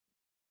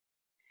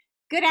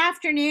Good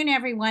afternoon,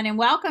 everyone, and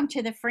welcome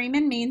to the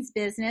Freeman Means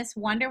Business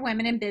Wonder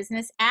Women in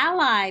Business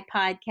Ally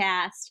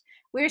podcast.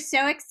 We're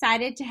so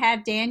excited to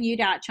have Dan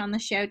Udach on the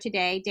show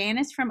today. Dan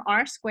is from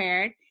R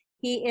Squared.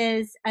 He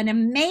is an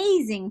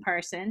amazing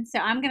person. So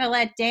I'm going to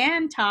let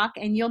Dan talk,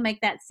 and you'll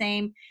make that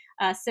same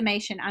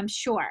summation, I'm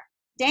sure.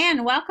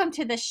 Dan, welcome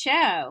to the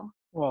show.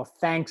 Well,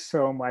 thanks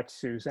so much,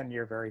 Susan.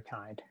 You're very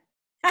kind.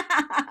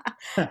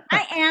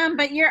 I am,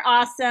 but you're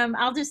awesome.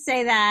 I'll just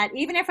say that.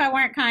 Even if I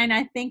weren't kind,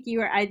 I think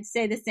I'd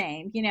say the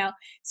same,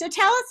 So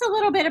tell us a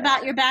little bit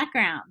about your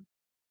background.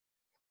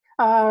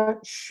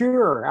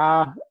 Sure.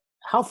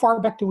 How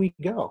far back do we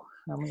go?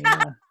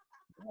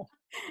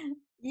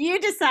 You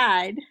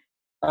decide.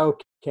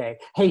 Okay.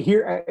 Hey,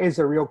 here is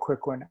a real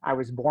quick one. I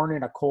was born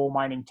in a coal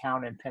mining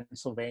town in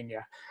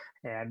Pennsylvania,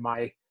 and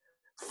my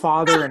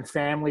father and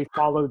family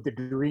followed the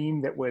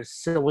dream that was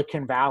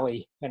Silicon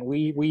Valley, and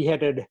we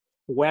headed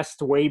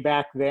west way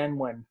back then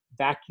when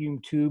vacuum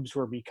tubes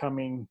were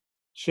becoming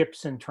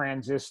chips and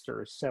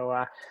transistors.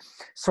 So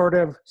sort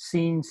of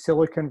seen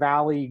Silicon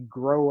Valley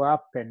grow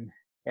up and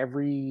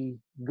every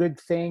good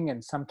thing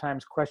and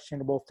sometimes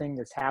questionable thing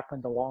that's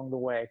happened along the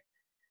way.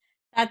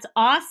 That's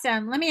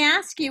awesome. Let me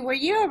ask you, were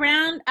you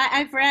around?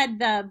 I've read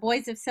the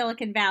Boys of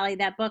Silicon Valley,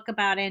 that book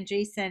about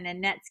Andreessen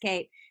and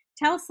Netscape.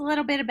 Tell us a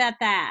little bit about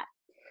that.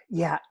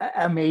 Yeah,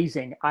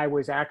 amazing. I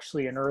was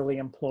actually an early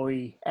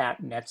employee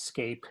at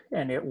Netscape,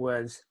 and it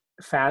was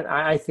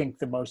I think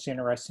the most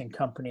interesting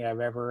company I've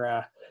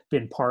ever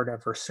been part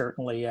of, or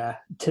certainly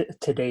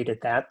to date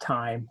at that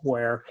time,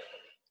 where,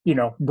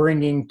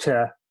 bringing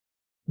to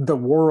the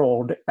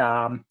world,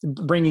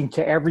 bringing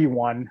to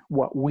everyone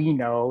what we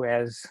know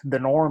as the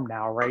norm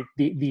now, right?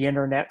 The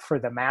internet for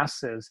the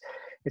masses.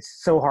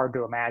 It's so hard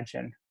to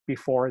imagine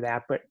before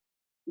that, but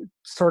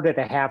sort of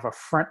to have a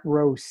front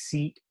row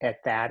seat at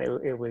that,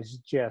 it was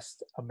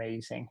just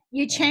amazing.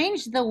 You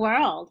changed the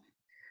world.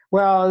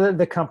 Well,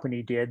 the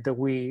company did.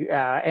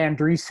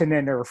 Andreessen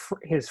and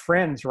his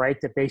friends, right,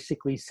 that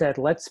basically said,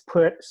 let's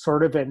put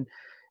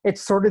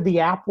it's sort of the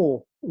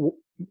Apple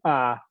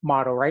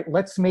motto, right?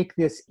 Let's make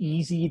this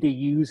easy to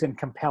use and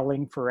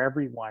compelling for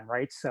everyone,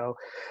 right? So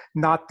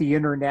not the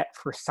internet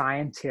for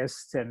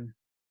scientists and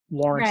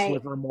Lawrence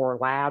Livermore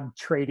Lab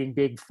trading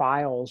big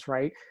files,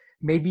 right?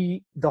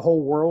 Maybe the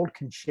whole world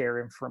can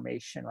share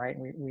information, right?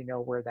 We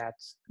know where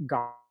that's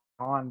gone.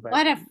 But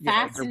what a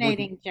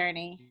fascinating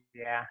journey.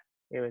 Yeah,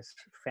 it was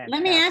fantastic.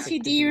 Let me ask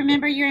you, do you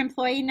remember your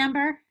employee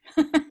number?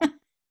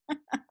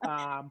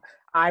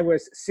 I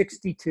was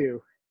 62.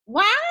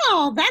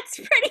 Wow, that's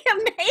pretty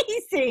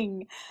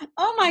amazing.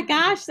 Oh my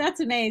gosh,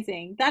 that's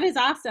amazing. That is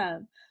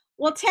awesome.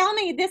 Well, tell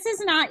me, this is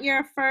not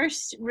your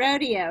first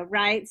rodeo,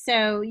 right?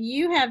 So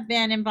you have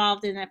been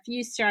involved in a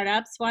few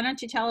startups. Why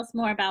don't you tell us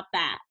more about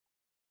that?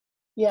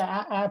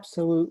 Yeah,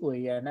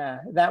 absolutely. And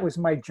that was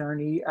my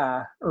journey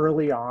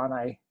early on.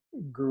 I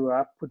grew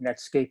up with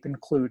Netscape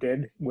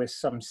included with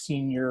some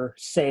senior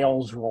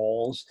sales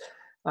roles.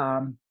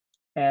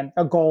 And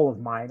a goal of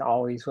mine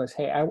always was,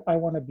 hey, I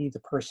want to be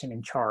the person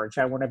in charge.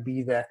 I want to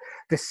be the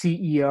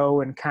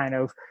CEO and kind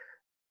of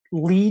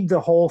lead the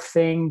whole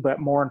thing.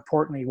 But more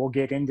importantly, we'll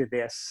get into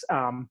this.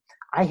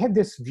 I had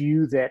this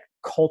view that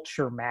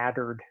culture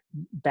mattered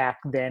back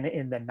then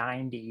in the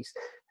 90s.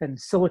 And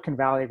Silicon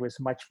Valley was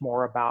much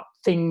more about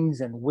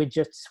things and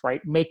widgets,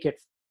 right? Make it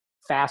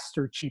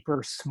faster,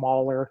 cheaper,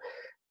 smaller,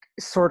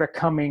 sort of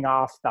coming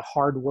off the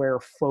hardware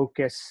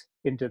focus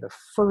into the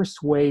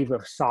first wave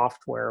of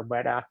software.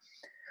 But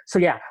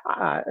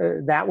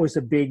that was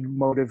a big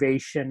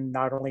motivation,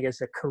 not only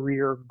as a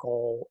career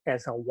goal,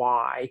 as a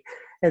why.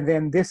 And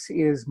then this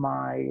is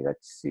my,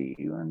 let's see,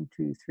 1,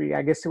 2, 3,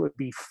 I guess it would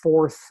be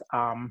fourth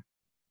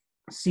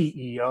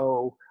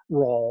CEO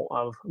role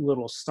of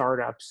little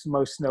startups.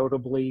 Most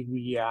notably,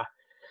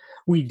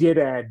 we did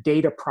a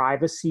data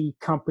privacy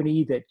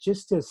company that,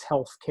 just as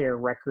healthcare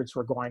records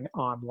were going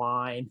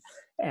online,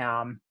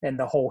 and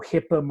the whole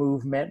HIPAA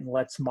movement and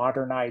let's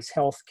modernize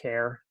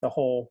healthcare, the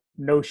whole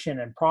notion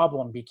and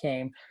problem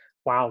became,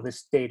 wow,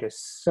 this data is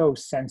so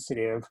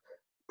sensitive,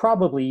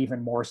 probably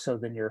even more so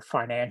than your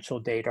financial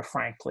data,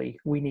 frankly.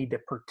 We need to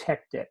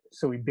protect it.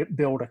 So we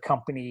built a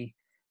company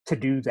to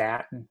do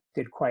that and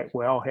did quite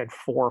well, had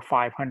 400 or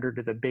 500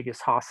 of the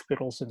biggest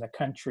hospitals in the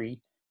country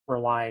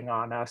relying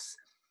on us.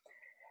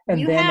 And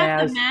you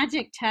have the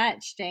magic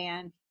touch,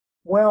 Dan.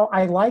 Well,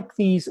 I like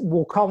these,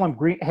 we'll call them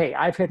green. Hey,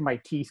 I've had my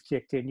teeth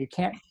kicked in. You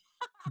can't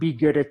be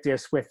good at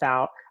this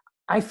without,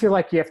 I feel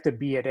like you have to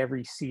be at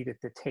every seat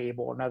at the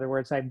table. In other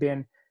words, I've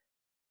been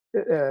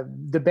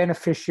the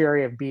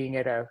beneficiary of being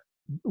at a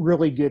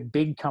really good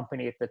big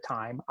company at the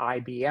time,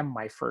 IBM,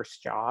 my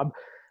first job.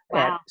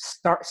 Wow.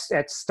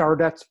 At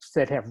startups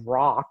that have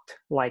rocked,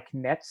 like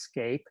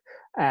Netscape,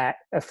 at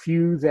a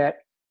few that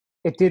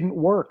it didn't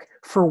work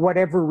for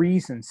whatever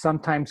reason.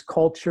 Sometimes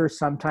culture,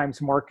 sometimes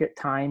market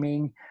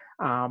timing,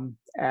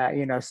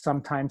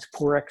 sometimes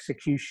poor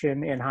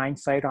execution in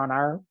hindsight on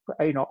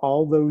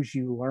all those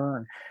you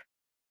learn.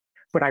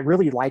 But I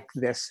really like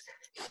this.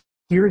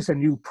 Here's a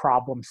new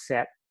problem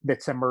set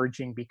that's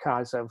emerging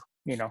because of,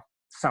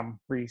 some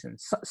reason,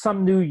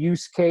 some new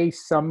use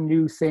case, some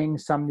new thing,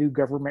 some new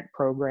government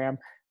program.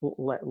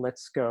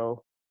 Let's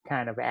go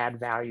kind of add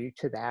value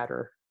to that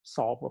or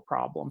solve a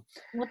problem.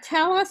 Well,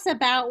 tell us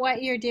about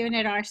what you're doing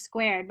at R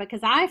Squared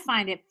because I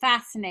find it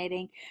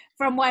fascinating.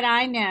 From what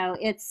I know,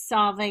 it's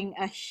solving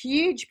a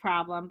huge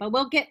problem, but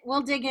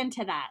we'll dig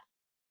into that.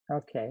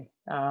 Okay,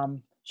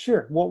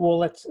 sure. Well,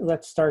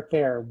 let's start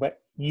there.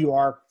 But you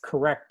are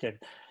corrected.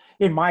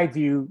 In my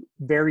view,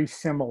 very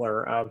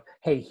similar. Of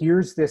hey,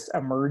 here's this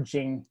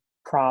emerging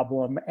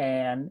problem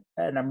and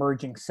an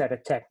emerging set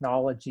of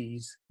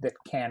technologies that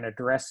can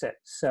address it.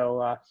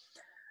 So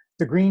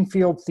the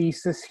Greenfield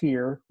thesis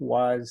here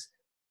was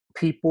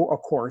people,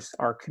 of course,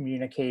 are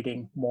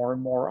communicating more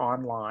and more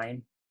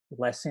online,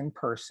 less in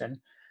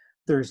person.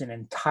 There's an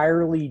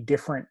entirely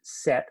different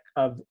set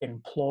of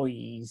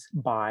employees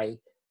by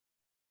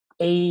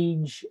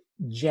age,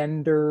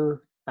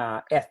 gender,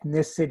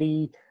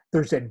 ethnicity.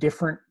 There's a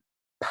different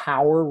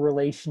power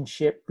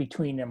relationship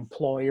between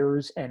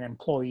employers and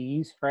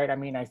employees, right? I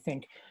mean, I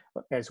think,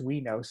 as we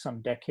know,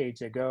 some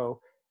decades ago,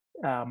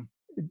 um,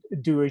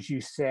 do as you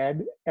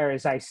said, or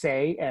as I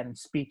say, and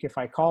speak if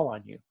I call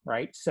on you,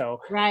 right? So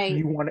Right.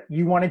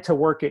 you wanted to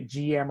work at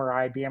GM or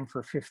IBM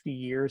for 50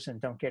 years and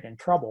don't get in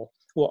trouble.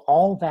 Well,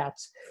 all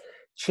that's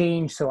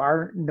changed. So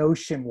our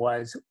notion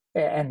was,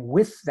 and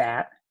with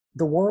that,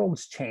 the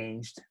world's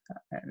changed,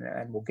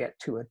 and we'll get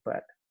to it,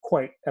 but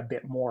quite a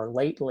bit more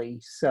lately.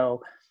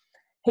 So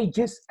hey,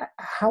 just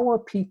how are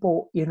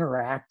people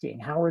interacting?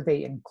 How are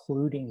they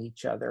including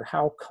each other?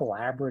 How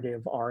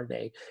collaborative are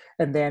they?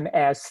 And then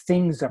as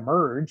things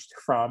emerged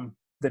from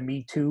the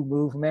Me Too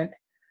movement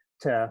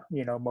to,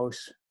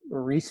 most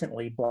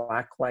recently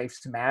Black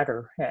Lives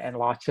Matter and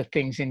lots of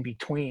things in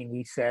between,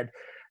 we said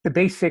the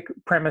basic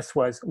premise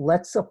was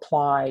let's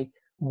apply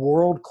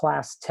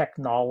world-class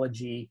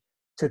technology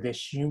to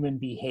this human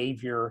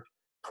behavior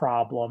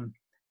problem.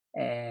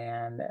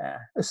 And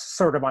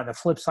sort of on the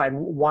flip side,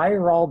 why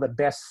are all the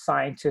best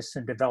scientists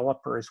and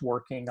developers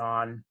working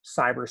on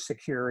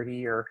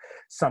cybersecurity or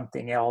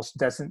something else?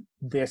 Doesn't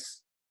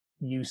this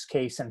use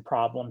case and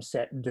problem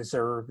set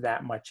deserve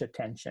that much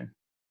attention?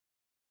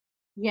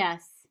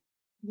 Yes.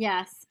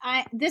 Yes.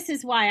 This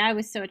is why I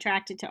was so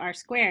attracted to R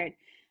Squared.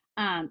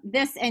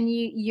 This and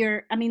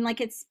you're I mean, like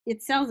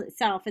it sells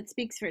itself, it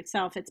speaks for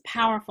itself, it's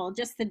powerful.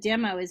 Just the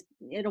demo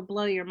it'll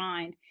blow your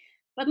mind.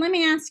 But let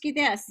me ask you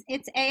this.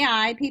 It's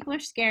AI. People are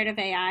scared of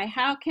AI.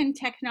 How can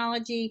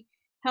technology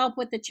help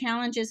with the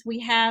challenges we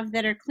have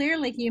that are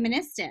clearly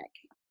humanistic?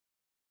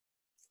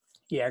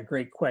 Yeah,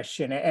 great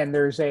question. And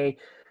there's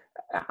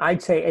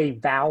I'd say a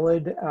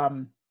valid,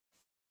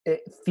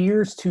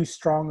 fear's too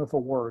strong of a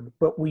word,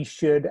 but we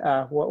should,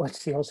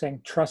 what's the old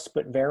saying? Trust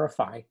but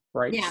verify,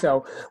 right? Yeah.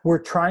 So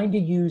we're trying to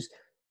use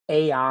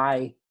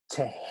AI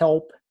to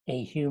help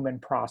a human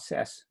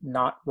process,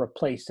 not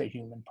replace a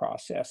human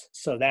process.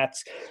 So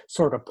that's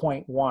sort of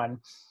point one.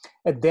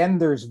 And then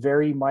there's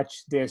very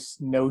much this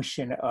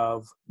notion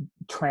of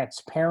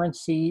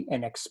transparency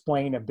and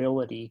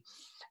explainability.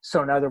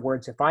 So, in other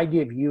words, if I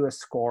give you a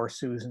score,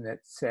 Susan, that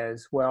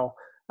says, well,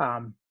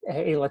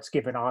 hey, let's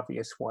give an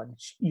obvious one.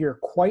 You're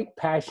quite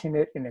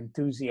passionate and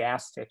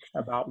enthusiastic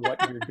about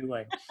what you're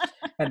doing.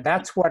 And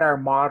that's what our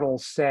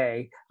models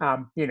say.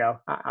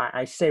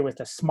 I say with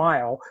a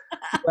smile,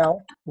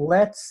 well,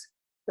 let's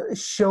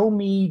show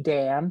me,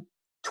 Dan,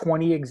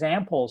 20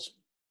 examples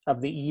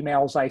of the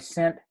emails I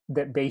sent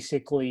that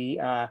basically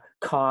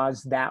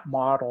caused that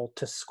model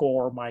to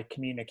score my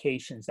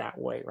communications that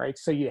way, right?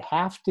 So you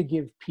have to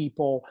give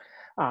people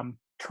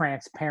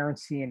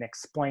transparency and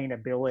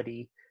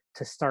explainability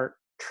to start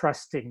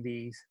trusting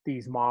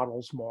these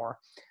models more.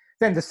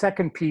 Then the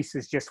second piece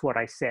is just what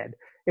I said.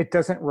 It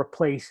doesn't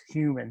replace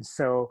humans.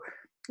 So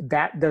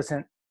that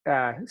doesn't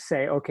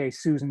say, okay,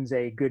 Susan's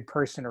a good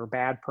person or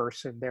bad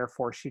person,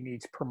 therefore she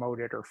needs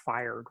promoted or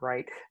fired,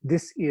 right?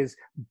 This is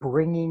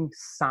bringing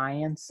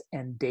science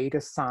and data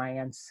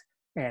science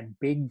and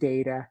big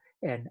data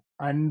and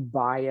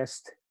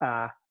unbiased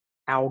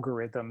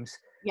algorithms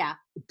Yeah.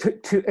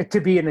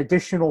 to be an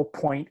additional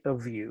point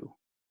of view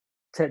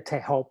to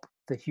help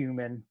the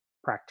human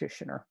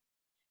practitioner.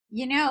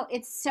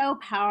 It's so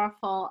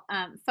powerful.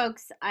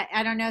 Folks,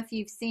 I don't know if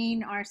you've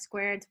seen R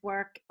Squared's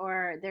work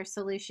or their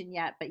solution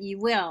yet, but you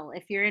will.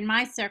 If you're in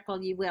my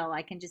circle, you will.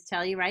 I can just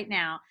tell you right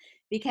now,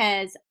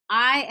 because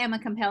I am a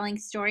compelling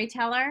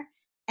storyteller.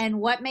 And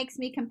what makes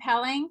me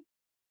compelling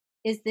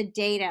is the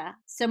data.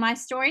 So my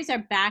stories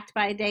are backed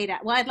by data.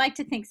 Well, I'd like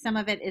to think some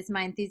of it is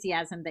my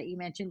enthusiasm that you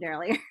mentioned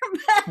earlier,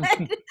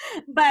 but,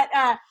 but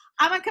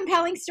I'm a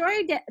compelling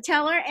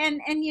storyteller, and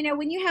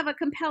when you have a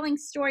compelling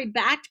story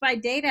backed by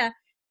data,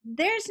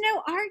 there's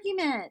no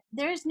argument.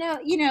 There's no,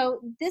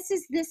 this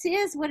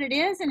is what it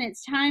is, and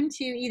it's time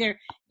to either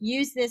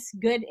use this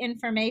good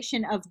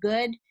information of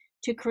good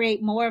to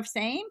create more of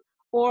same,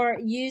 or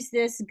use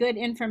this good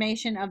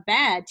information of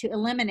bad to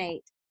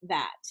eliminate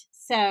that.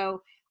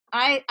 So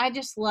I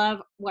just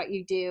love what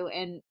you do,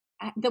 and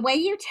the way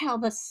you tell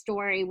the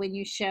story when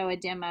you show a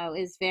demo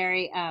is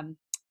very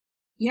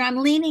I'm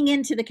leaning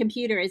into the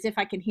computer as if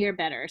I can hear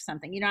better or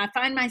something. I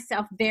find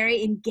myself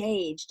very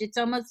engaged. It's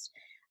almost,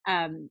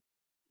 um,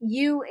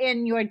 you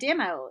in your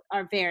demo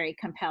are very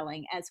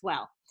compelling as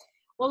well.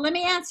 Well, let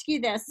me ask you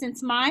this.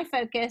 Since my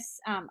focus,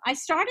 I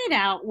started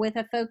out with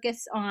a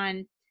focus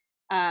on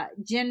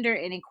gender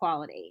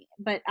inequality,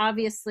 but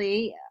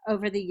obviously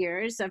over the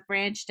years I've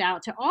branched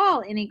out to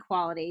all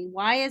inequality.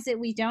 Why is it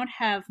we don't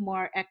have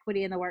more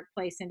equity in the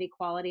workplace and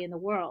equality in the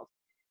world?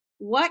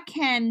 What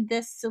can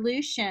this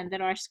solution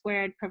that R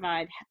squared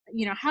provide,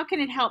 how can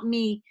it help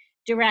me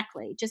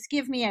directly? Just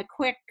give me a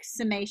quick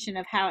summation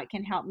of how it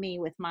can help me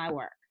with my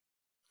work.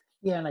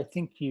 Yeah, and I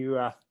think you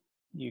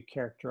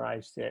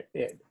characterized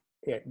it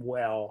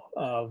well.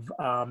 Of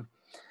uh,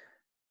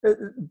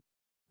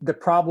 the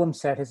problem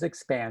set has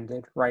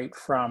expanded, right,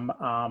 from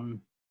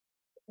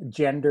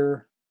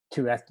gender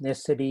to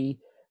ethnicity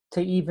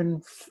to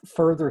even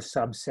further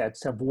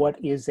subsets of what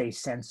is a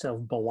sense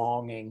of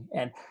belonging,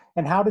 and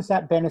how does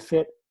that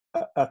benefit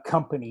a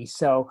company.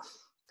 So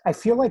I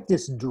feel like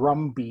this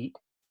drumbeat,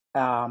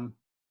 um,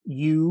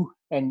 you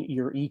and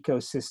your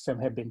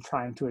ecosystem have been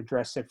trying to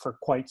address it for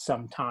quite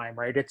some time,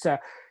 right?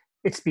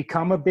 It's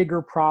become a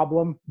bigger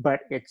problem,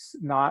 but it's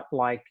not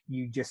like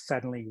you just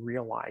suddenly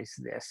realize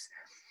this.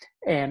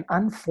 And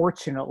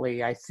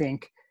unfortunately, I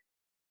think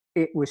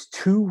it was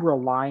too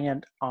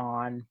reliant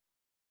on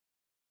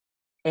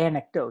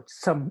anecdotes,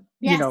 some,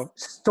 Yes.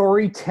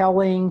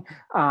 storytelling,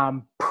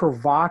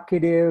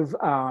 provocative,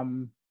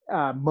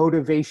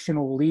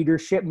 motivational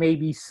leadership,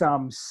 maybe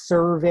some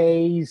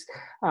surveys,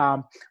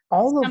 um,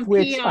 all of Some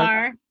which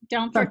PR,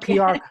 don't some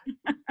forget.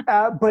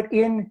 PR, but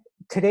in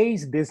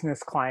today's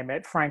business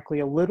climate, frankly,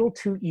 a little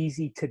too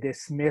easy to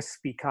dismiss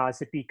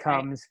because it Right.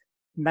 becomes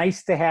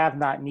nice to have,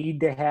 not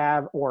need to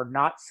have, or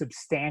not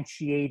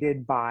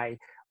substantiated by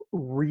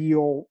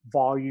real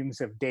volumes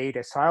of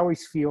data. So I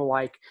always feel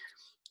like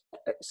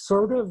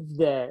sort of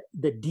the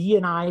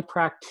D&I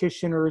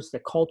practitioners, the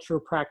culture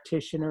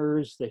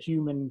practitioners, the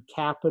human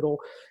capital,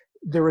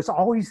 there is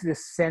always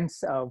this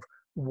sense of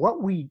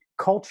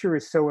culture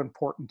is so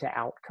important to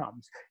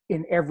outcomes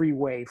in every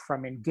way,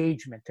 from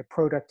engagement to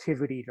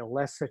productivity to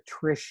less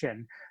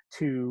attrition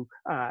to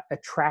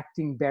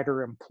attracting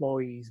better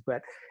employees,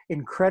 but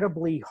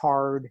incredibly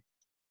hard,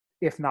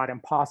 if not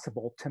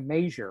impossible, to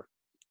measure.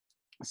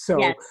 So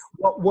Yes.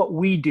 what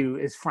we do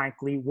is,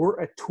 frankly, we're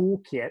a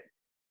toolkit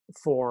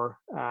for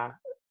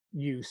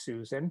you,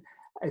 Susan,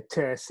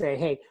 to say,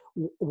 hey,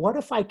 what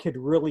if I could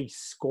really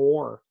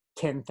score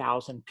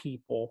 10,000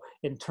 people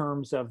in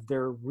terms of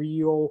their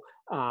real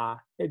uh,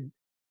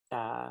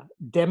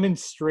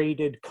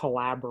 demonstrated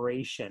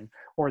collaboration,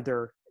 or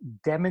their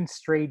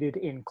demonstrated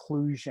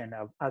inclusion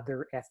of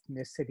other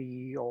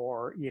ethnicity,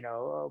 or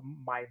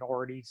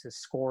minorities is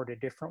scored a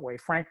different way.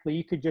 Frankly,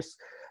 you could just,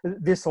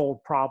 this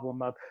old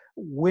problem of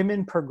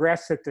women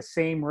progress at the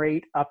same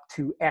rate up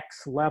to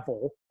X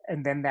level,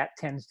 and then that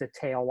tends to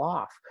tail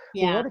off.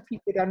 Well, Yeah. what if you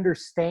could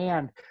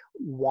understand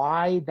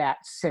why that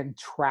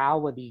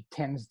centrality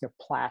tends to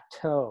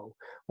plateau,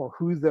 or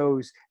who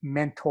those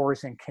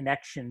mentors and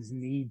connections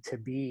need to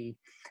be?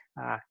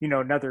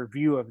 Another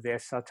view of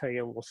this, I'll tell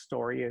you a little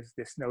story, is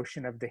this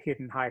notion of the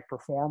hidden high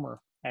performer.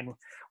 And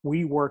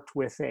we worked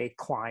with a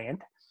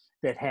client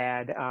that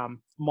had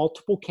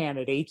multiple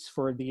candidates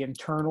for the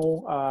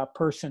internal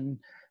person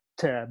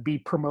to be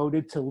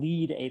promoted to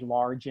lead a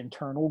large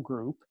internal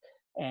group.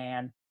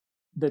 And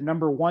the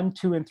number 1,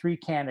 2, and 3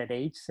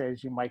 candidates,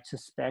 as you might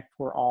suspect,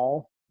 were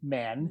all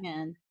men,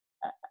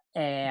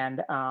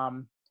 And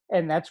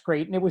and that's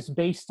great. And it was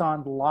based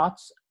on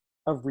lots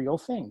of real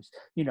things,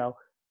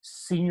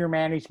 senior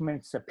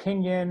management's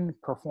opinion,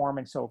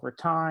 performance over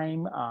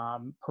time,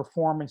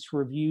 performance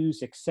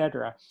reviews,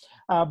 etc.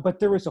 But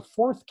there was a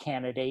fourth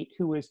candidate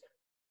who was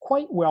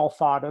quite well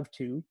thought of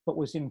too, but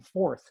was in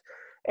fourth.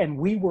 And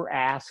we were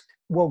asked,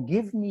 well,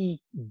 give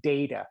me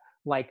data,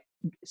 like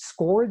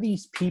score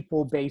these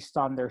people based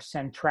on their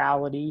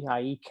centrality,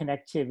 i.e.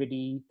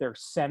 connectivity, their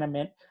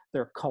sentiment,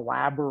 their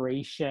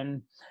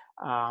collaboration,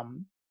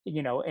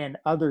 and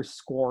other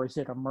scores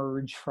that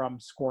emerge from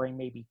scoring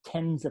maybe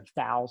tens of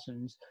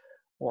thousands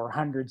or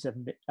hundreds of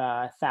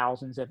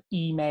thousands of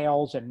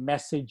emails and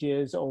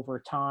messages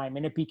over time.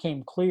 And it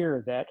became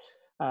clear that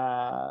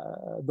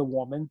the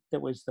woman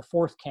that was the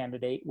fourth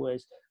candidate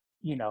was,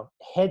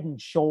 head and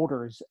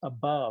shoulders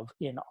above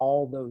in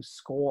all those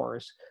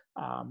scores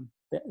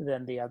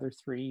than the other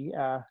three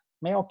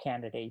male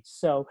candidates.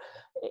 So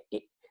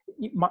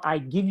I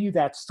give you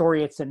that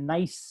story. It's a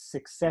nice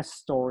success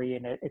story,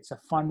 and it's a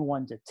fun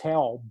one to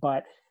tell.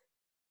 But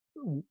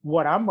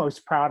what I'm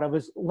most proud of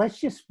is, let's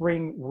just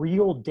bring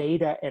real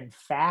data and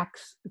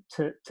facts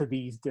to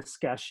these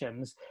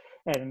discussions.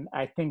 And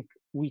I think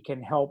we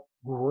can help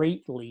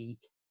greatly,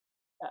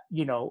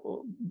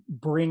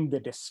 bring the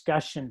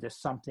discussion to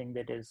something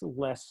that is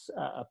less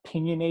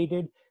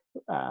opinionated,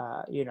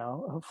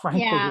 frankly,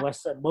 yeah.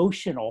 less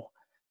emotional.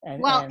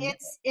 And, Well, and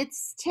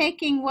it's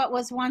taking what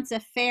was once a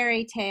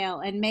fairy tale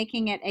and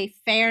making it a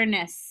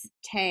fairness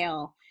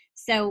tale.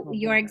 So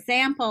your Mhm.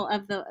 example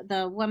of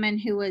the woman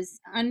who was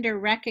under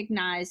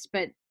recognized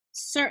but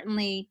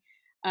certainly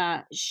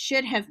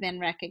should have been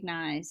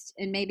recognized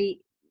and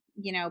maybe,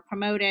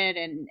 promoted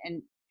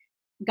and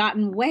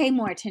gotten way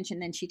more attention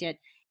than she did,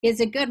 is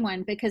a good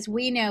one, because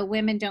we know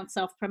women don't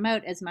self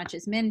promote as much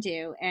as men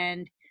do.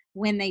 And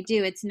when they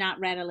do, it's not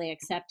readily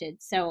accepted.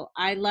 So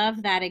I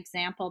love that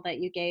example that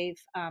you gave.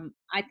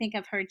 I think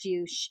I've heard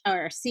you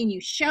or seen you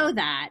show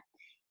that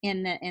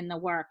in the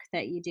work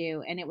that you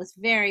do, and it was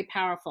very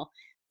powerful.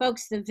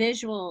 Folks, the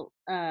visual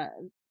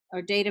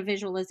or data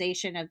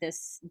visualization of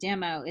this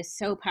demo is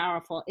so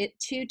powerful. It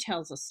too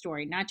tells a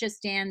story, not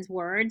just Dan's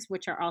words,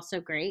 which are also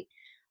great,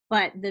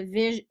 but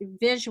the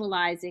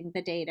visualizing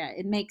the data.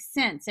 It makes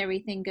sense.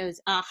 Everything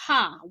goes,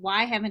 aha,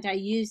 why haven't I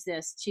used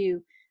this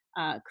to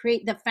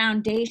create the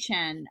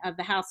foundation of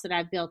the house that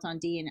I've built on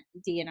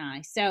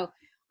D&I? So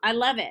I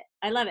love it.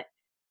 I love it.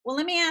 Well,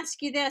 let me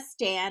ask you this,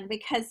 Dan,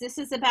 because this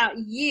is about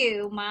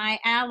you, my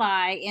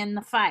ally in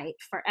the fight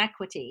for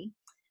equity.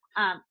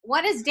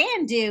 What does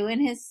Dan do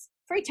in his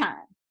free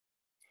time?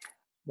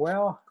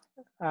 Well,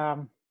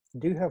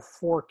 do have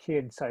 4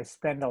 kids. I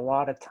spend a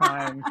lot of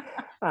time.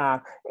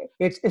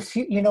 It's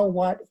you know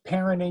what,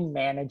 parenting,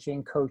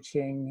 managing,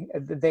 coaching,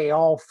 they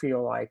all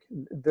feel like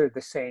they're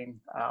the same.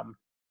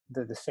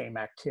 They're the same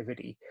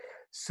activity.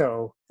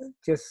 So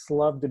just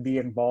love to be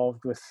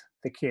involved with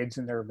the kids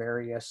and their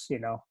various,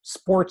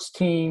 sports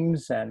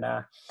teams. And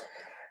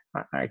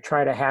I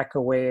try to hack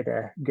away at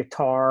a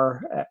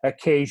guitar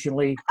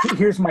occasionally.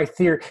 Here's my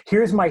theory.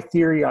 Here's my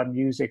theory on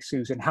music,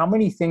 Susan. How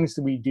many things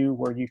do we do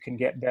where you can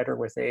get better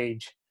with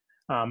age?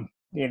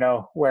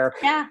 Where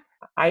Yeah,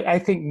 I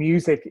think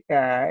music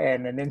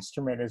and an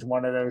instrument is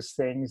one of those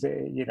things. I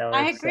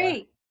It's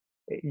agree.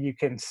 you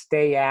can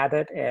stay at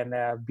it and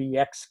be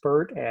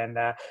expert, and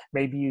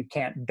maybe you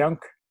can't dunk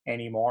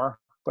anymore,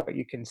 but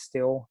you can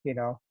still,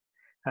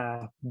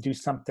 do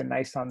something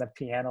nice on the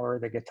piano or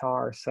the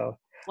guitar. So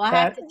Well, I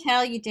have that to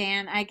tell you,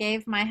 Dan, I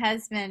gave my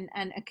husband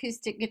an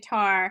acoustic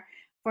guitar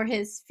for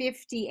his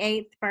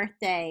 58th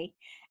birthday.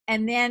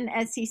 And then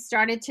as he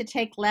started to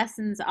take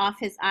lessons off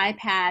his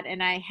iPad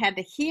and I had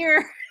to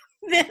hear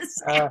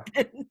this uh,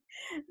 happen,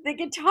 the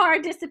guitar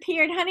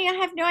disappeared. Honey, I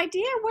have no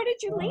idea. Where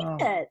did you leave uh,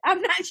 it?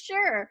 I'm not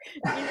sure.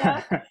 You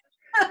know,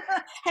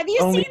 have you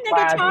only seen the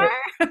glad guitar?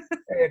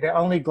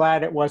 only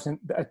glad it wasn't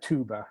a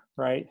tuba,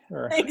 right?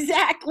 Or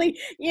Exactly.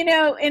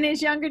 In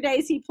his younger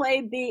days, he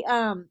played the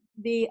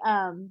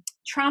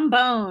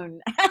trombone.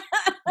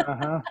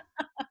 uh-huh.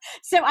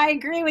 So I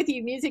agree with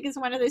you. Music is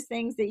one of those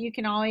things that you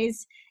can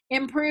always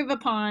improve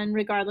upon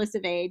regardless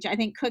of age. I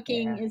think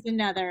cooking Yeah. is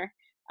another.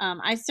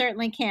 I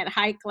certainly can't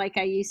hike like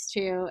I used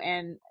to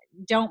and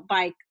don't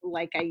bike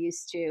like I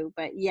used to.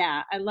 But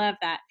yeah, I love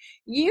that.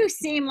 You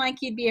seem like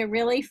you'd be a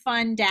really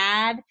fun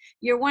dad.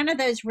 You're one of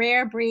those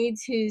rare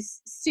breeds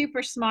who's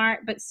super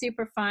smart, but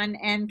super fun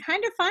and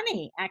kind of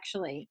funny,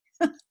 actually.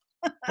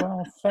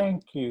 Well,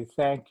 thank you,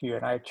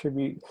 and I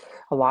attribute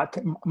a lot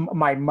to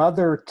my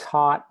mother.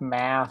 Taught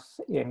math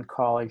in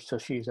college, so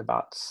she's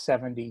about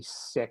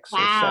 76 or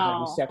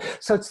Wow.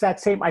 77. So it's that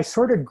same. I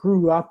sort of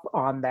grew up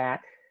on that.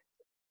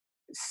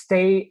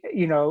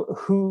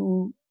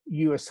 Who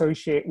you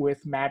associate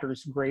with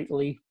matters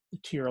greatly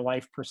to your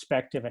life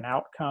perspective and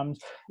outcomes,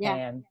 Yeah.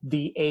 and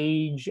the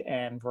age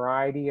and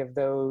variety of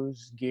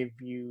those give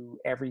you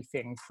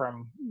everything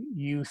from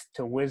youth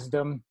to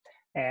wisdom.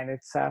 And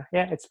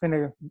it's been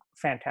a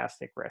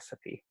fantastic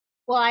recipe.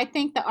 Well, I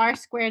think the R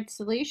squared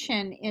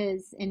solution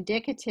is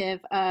indicative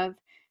of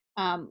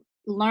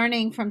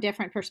learning from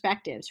different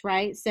perspectives,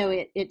 right? So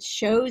it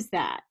shows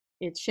that.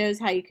 It shows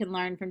how you can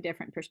learn from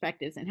different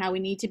perspectives and how we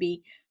need to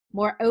be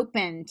more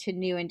open to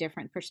new and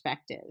different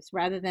perspectives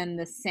rather than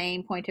the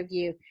same point of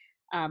view.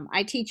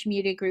 I teach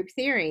muted group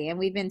theory, and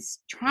we've been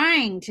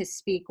trying to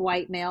speak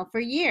white male for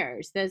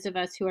years, those of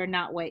us who are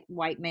not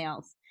white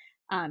males.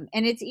 And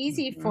it's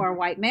easy Mhm. for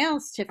white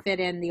males to fit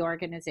in the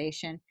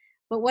organization,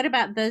 but what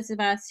about those of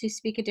us who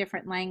speak a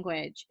different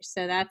language?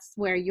 So that's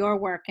where your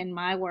work and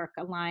my work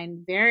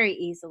align very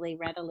easily,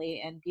 readily,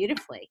 and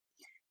beautifully.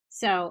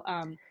 So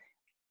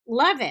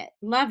love it,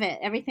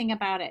 everything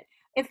about it.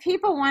 If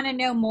people want to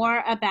know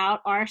more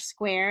about R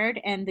Squared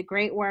and the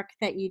great work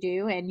that you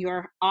do and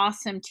your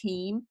awesome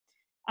team,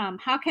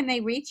 how can they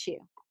reach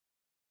you?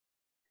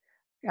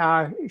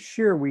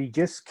 Sure. We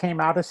just came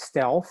out of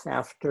stealth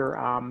after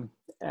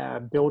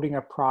building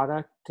a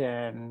product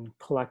and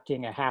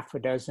collecting a half a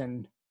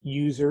dozen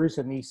users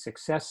and these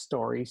success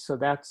stories. So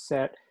that's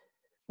at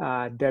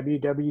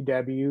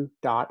www.r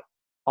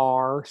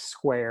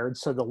squared.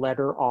 So the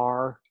letter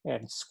R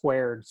and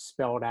squared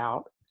spelled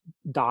out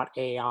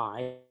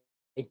 .ai.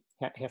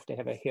 Have to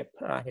have a hip,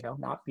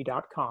 not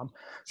b.com.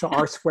 So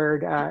R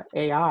squared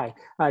AI.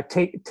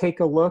 Take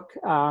a look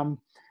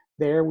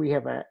there. We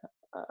have a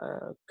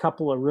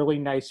couple of really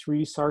nice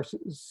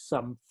resources,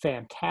 some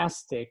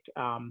fantastic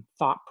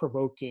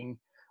thought-provoking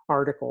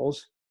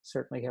articles.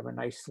 Certainly have a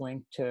nice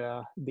link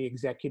to the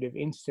Executive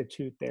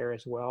Institute there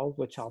as well,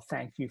 which I'll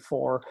thank you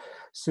for,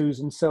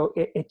 Susan. So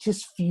it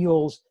just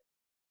feels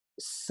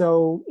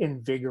so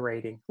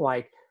invigorating.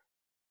 Like,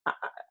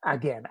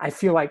 again, I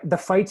feel like the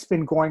fight's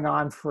been going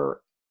on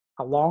for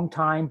a long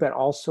time, but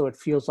also it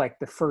feels like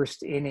the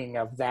first inning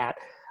of that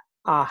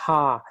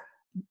aha,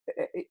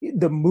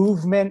 the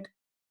movement,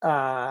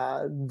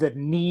 the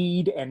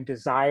need and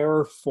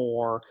desire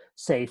for,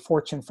 say,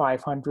 Fortune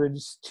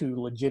 500s to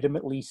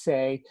legitimately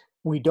say,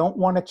 we don't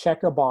want to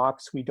check a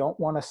box. We don't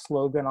want a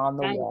slogan on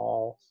the Right.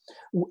 wall.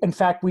 In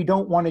fact, we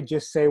don't want to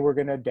just say we're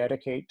going to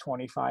dedicate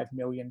 $25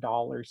 million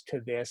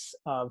to this.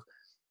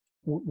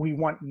 We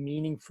want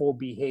meaningful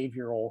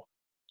behavioral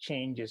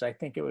changes. I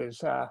think it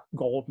was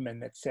Goldman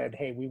that said,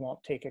 hey, we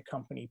won't take a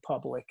company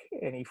public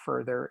any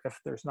further if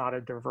there's not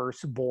a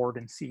diverse board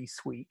and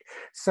C-suite.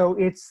 So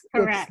it's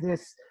Correct.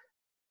 this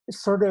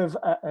sort of,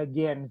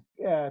 again,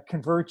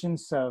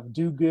 convergence of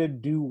do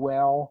good, do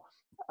well,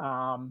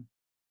 um,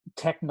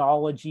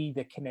 technology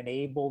that can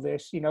enable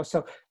this,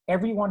 so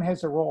everyone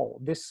has a role.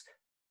 This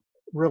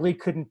really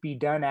couldn't be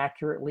done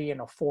accurately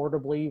and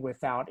affordably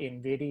without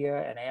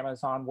NVIDIA and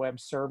Amazon Web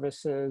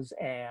Services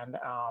and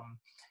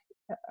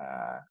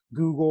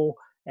Google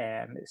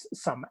and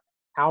some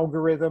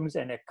algorithms,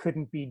 and it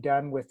couldn't be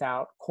done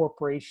without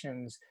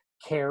corporations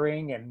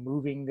caring and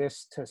moving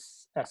this to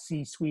a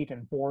C-suite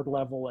and board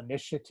level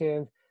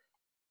initiative.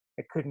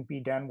 It couldn't be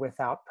done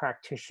without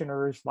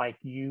practitioners like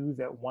you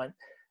that want,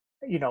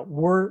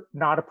 we're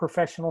not a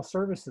professional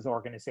services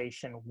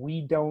organization.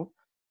 We don't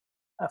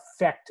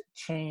affect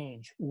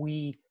change.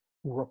 We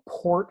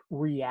report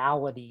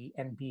reality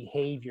and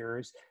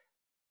behaviors.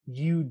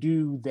 You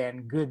do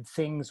then good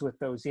things with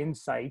those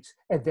insights,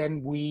 and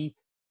then we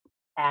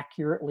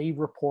accurately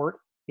report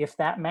if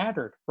that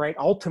mattered, right?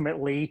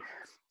 Ultimately,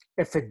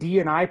 if a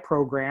D&I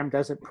program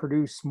doesn't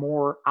produce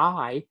more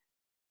I,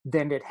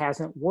 then it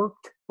hasn't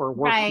worked or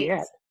worked Right.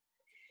 yet.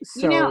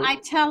 So, I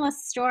tell a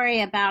story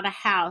about a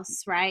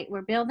house, right?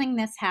 We're building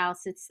this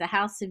house. It's the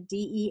house of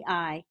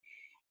DEI.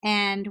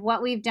 And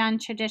what we've done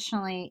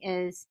traditionally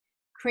is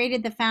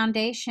created the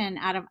foundation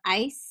out of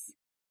ice,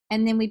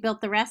 and then we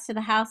built the rest of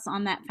the house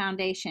on that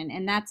foundation.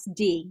 And that's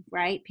D,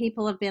 right?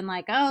 People have been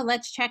like, oh,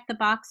 let's check the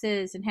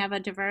boxes and have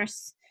a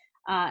diverse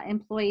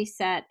employee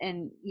set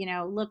and,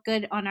 look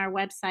good on our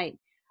website.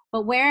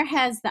 But where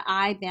has the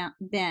I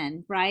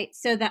been, right?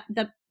 So that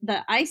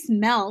the ice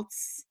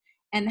melts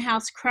and the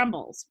house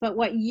crumbles. But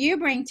what you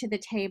bring to the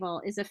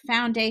table is a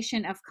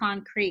foundation of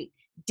concrete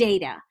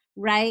data,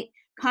 right?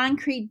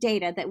 Concrete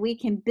data that we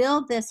can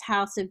build this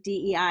house of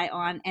DEI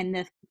on, and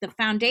the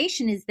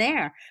foundation is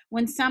there.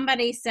 When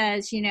somebody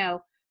says,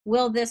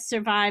 will this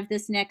survive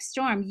this next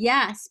storm?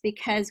 Yes,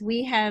 because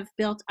we have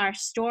built our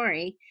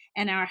story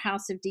and our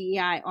house of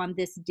DEI on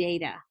this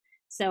data.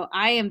 So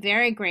I am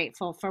very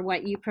grateful for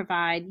what you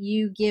provide.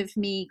 You give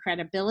me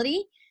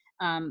credibility.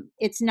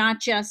 It's not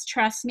just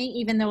trust me,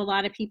 even though a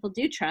lot of people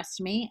do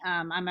trust me.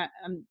 I'm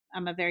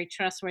a very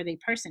trustworthy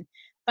person,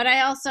 but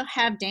I also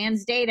have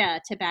Dan's data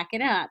to back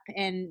it up.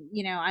 And,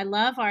 I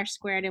love R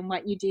Squared and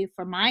what you do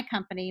for my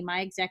company,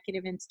 my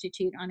Executive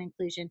Institute on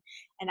Inclusion.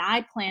 And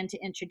I plan to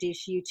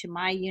introduce you to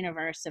my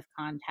universe of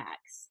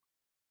contacts.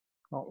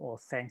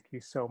 well, thank you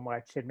so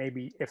much. And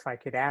maybe if I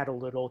could add a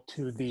little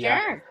to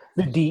Sure.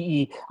 the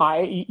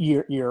DEI,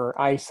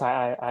 your ice,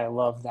 I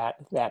love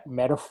that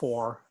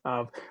metaphor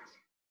of,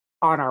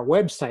 on our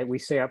website, we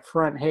say up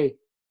front, hey,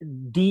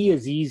 D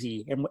is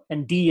easy,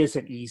 and D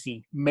isn't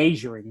easy.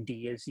 Measuring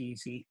D is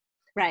easy.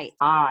 Right.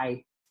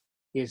 I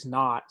is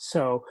not.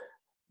 So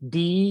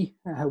D,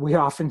 we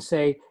often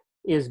say,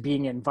 is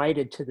being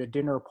invited to the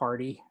dinner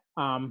party.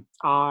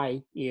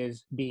 I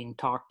is being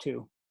talked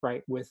to,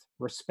 right, with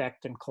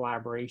respect and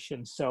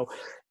collaboration. So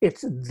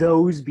it's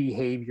those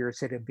behaviors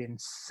that have been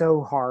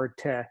so hard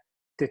to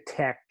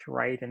detect,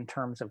 right, in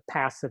terms of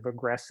passive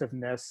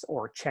aggressiveness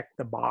or check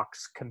the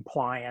box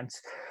compliance.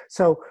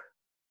 So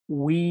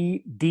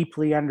we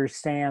deeply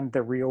understand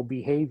the real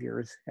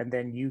behaviors, and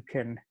then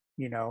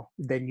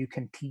then you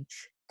can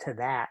teach to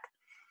that.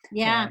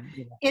 Yeah. And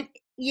It,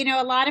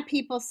 a lot of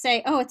people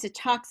say, oh, it's a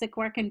toxic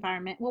work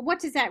environment. Well, what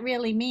does that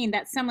really mean?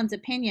 That's someone's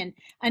opinion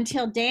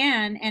until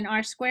Dan and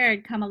R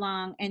Squared come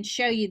along and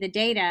show you the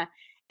data.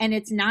 And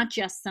it's not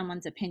just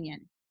someone's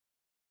opinion,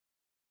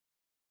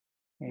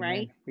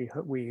 right?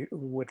 amen. We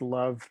would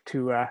love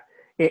to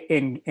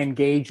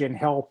engage and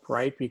help,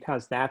 right?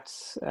 Because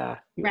that's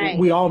Right.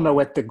 we all know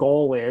what the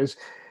goal is,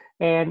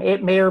 and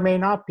it may or may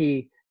not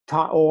be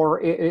taught,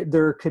 or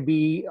there could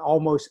be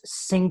almost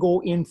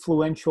single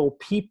influential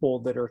people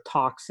that are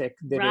toxic,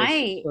 that is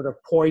Right. sort of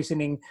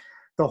poisoning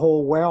the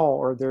whole well,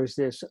 or there's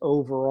this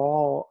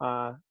overall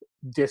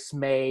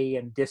dismay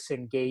and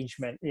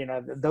disengagement.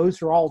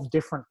 Those are all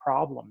different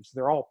problems.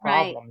 They're all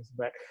Right. problems,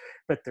 but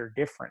they're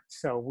different.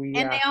 So we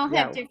And they all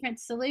yeah, have different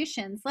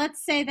solutions.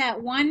 Let's say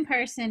that one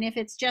person, if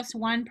it's just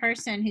one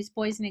person who's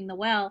poisoning the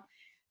well,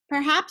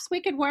 perhaps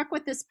we could work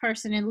with this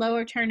person and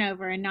lower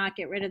turnover and not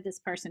get rid of this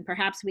person.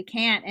 Perhaps we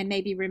can't, and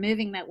maybe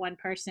removing that one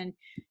person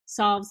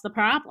solves the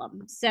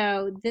problem.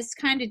 So this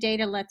kind of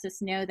data lets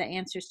us know the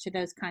answers to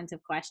those kinds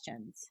of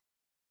questions.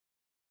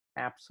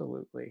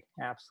 absolutely,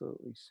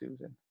 absolutely,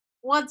 Susan.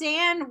 Well,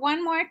 Dan,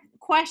 one more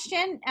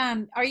question.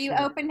 Are you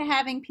Sure. open to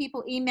having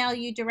people email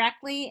you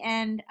directly?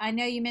 And I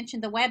know you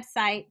mentioned the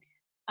website.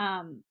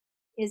 Um,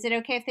 Is it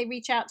okay if they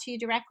reach out to you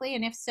directly?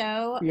 And if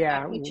so,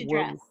 Yeah, which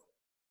address?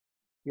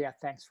 yeah,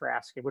 thanks for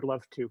asking. Would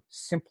love to.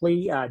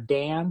 Simply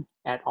Dan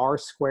at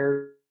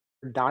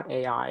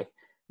r-squared.ai.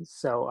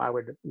 So I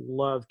would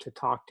love to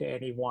talk to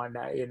anyone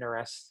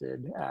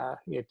interested.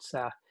 It's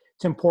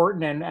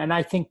important, and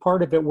I think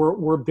part of it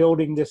we're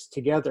building this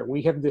together.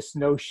 We have this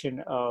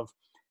notion of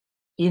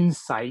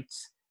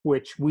insights,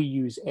 which we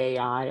use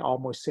AI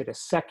almost at a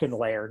second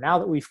layer. Now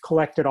that we've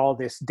collected all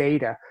this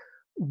data,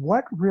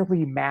 what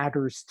really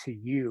matters to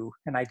you?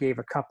 And I gave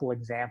a couple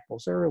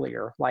examples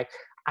earlier. Like,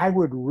 I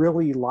would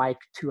really like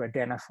to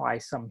identify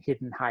some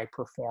hidden high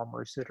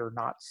performers that are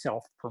not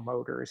self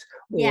promoters,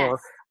 or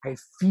Yes. I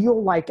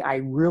feel like I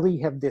really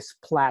have this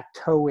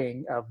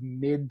plateauing of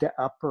mid to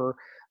upper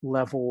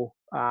level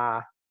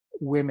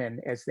women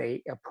as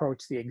they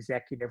approach the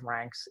executive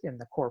ranks in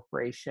the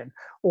corporation.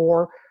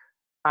 Or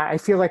I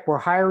feel like we're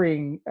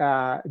hiring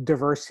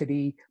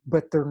diversity,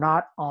 but they're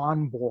not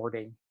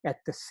onboarding at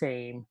the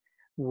same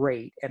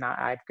rate. And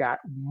I've got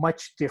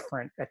much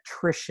different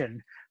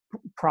attrition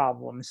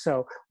problems.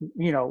 So,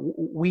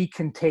 we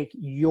can take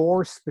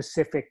your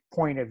specific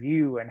point of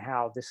view and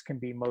how this can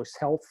be most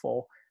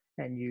helpful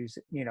and use,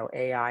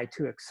 AI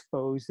to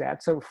expose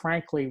that. So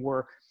frankly,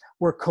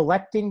 we're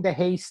collecting the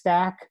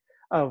haystack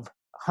of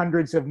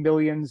hundreds of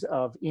millions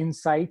of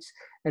insights,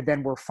 and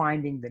then we're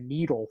finding the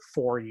needle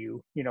for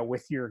you,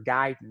 with your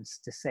guidance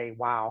to say,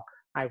 wow,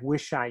 I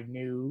wish I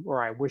knew,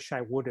 or I wish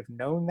I would have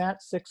known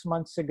that 6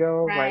 months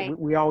ago, right? Right.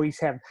 We always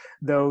have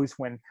those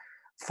when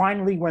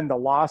finally, when the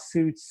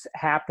lawsuits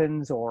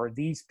happens, or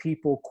these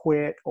people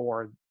quit,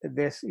 or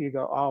this, you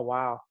go, oh,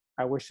 wow,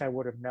 I wish I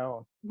would have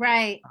known.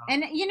 Right. Uh,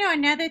 And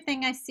another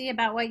thing I see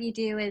about what you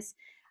do is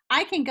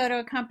I can go to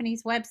a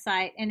company's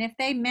website, and if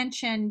they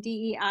mention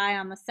DEI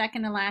on the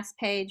second to last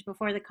page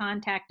before the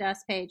contact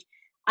us page,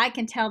 I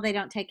can tell they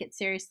don't take it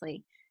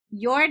seriously.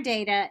 Your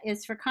data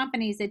is for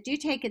companies that do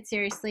take it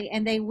seriously,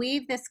 and they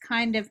weave this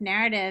kind of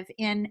narrative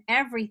in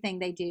everything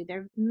they do,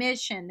 their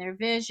mission, their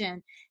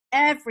vision,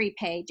 every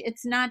page.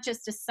 It's not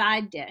just a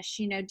side dish.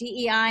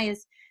 DEI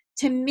is,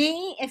 to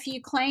me, if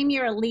you claim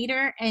you're a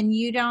leader and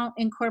you don't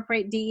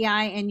incorporate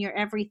DEI in your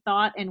every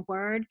thought and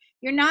word,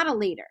 you're not a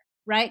leader,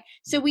 right?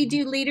 So we mhm.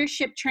 do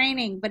leadership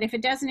training, but if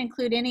it doesn't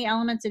include any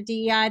elements of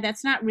DEI,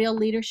 that's not real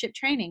leadership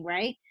training,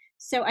 right?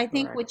 So I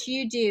think Correct. what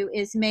you do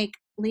is make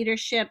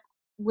leadership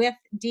with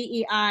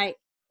DEI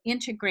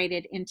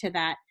integrated into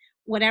that,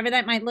 whatever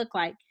that might look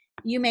like.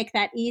 You make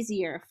that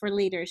easier for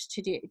leaders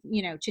to do,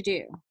 to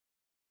do.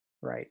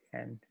 Right.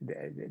 And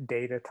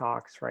data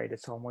talks, right?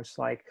 It's almost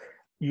like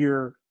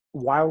you're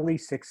wildly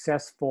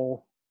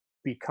successful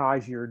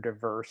because you're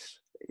diverse.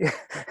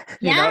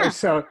 Yeah.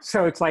 So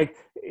it's like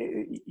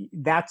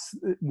that's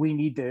we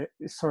need to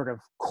sort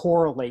of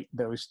correlate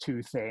those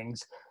two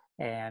things.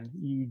 And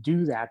you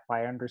do that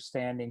by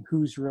understanding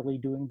who's really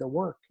doing the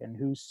work and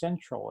who's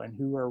central and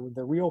who are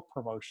the real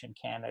promotion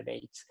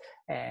candidates.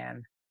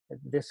 And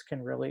this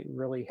can really,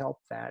 really help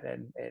that.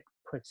 And it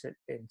puts it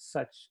in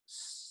such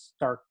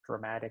stark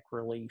dramatic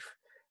relief,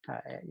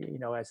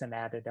 as an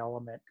added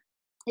element.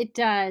 It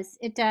does.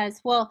 It does.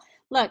 Well,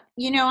 look,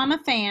 I'm a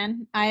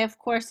fan. I, of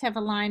course, have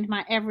aligned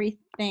my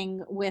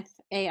everything with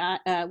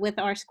AI, with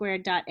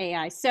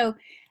r-squared.ai. So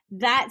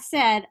that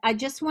said, I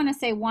just want to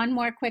say one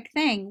more quick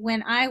thing.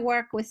 When I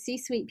work with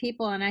C-suite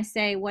people and I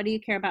say, what do you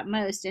care about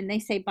most? And they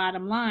say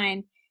bottom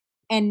line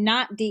and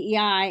not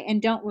DEI,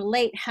 and don't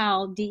relate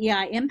how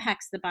DEI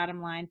impacts the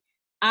bottom line,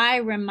 I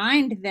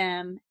remind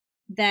them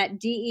that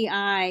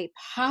DEI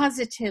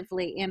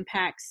positively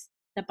impacts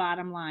the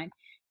bottom line.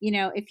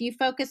 If you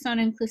focus on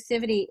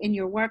inclusivity in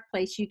your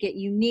workplace, you get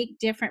unique,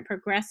 different,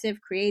 progressive,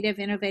 creative,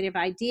 innovative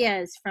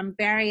ideas from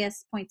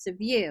various points of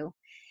view.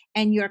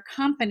 And your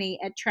company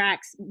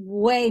attracts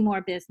way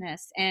more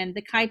business and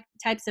the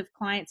types of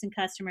clients and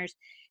customers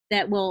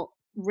that will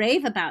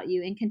rave about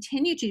you and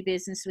continue to do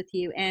business with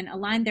you and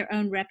align their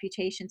own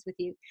reputations with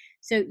you.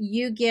 So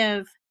you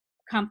give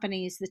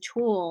companies the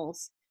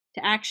tools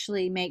to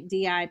actually make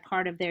DI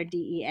part of their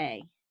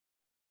DEA.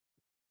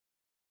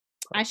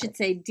 I should Perfect.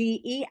 say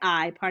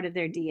DEI part of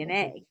their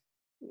DNA.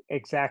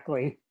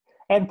 Exactly.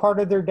 And part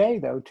of their day,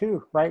 though,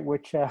 too, right?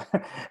 Which, I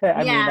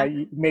mean, Yeah,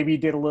 maybe you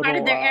did a part of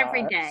little their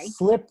everyday.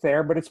 slip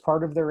there, but it's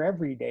part of their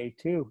everyday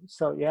too.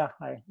 So yeah,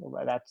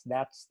 well,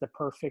 that's the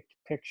perfect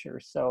picture.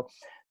 So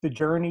the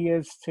journey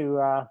is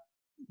to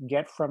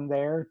get from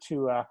there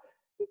to,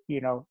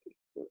 you know,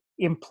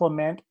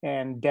 implement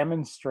and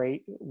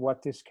demonstrate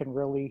what this can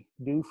really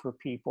do for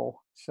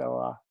people.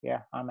 So yeah,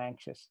 I'm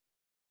anxious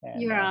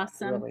and You're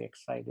awesome. really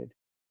excited.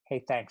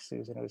 Hey, thanks,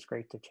 Susan. It was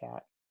great to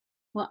chat.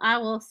 Well, I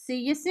will see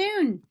you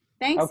soon.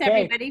 Thanks, Okay.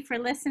 everybody, for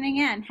listening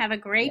in. Have a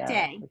great Yeah.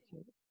 day.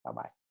 Bye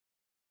bye.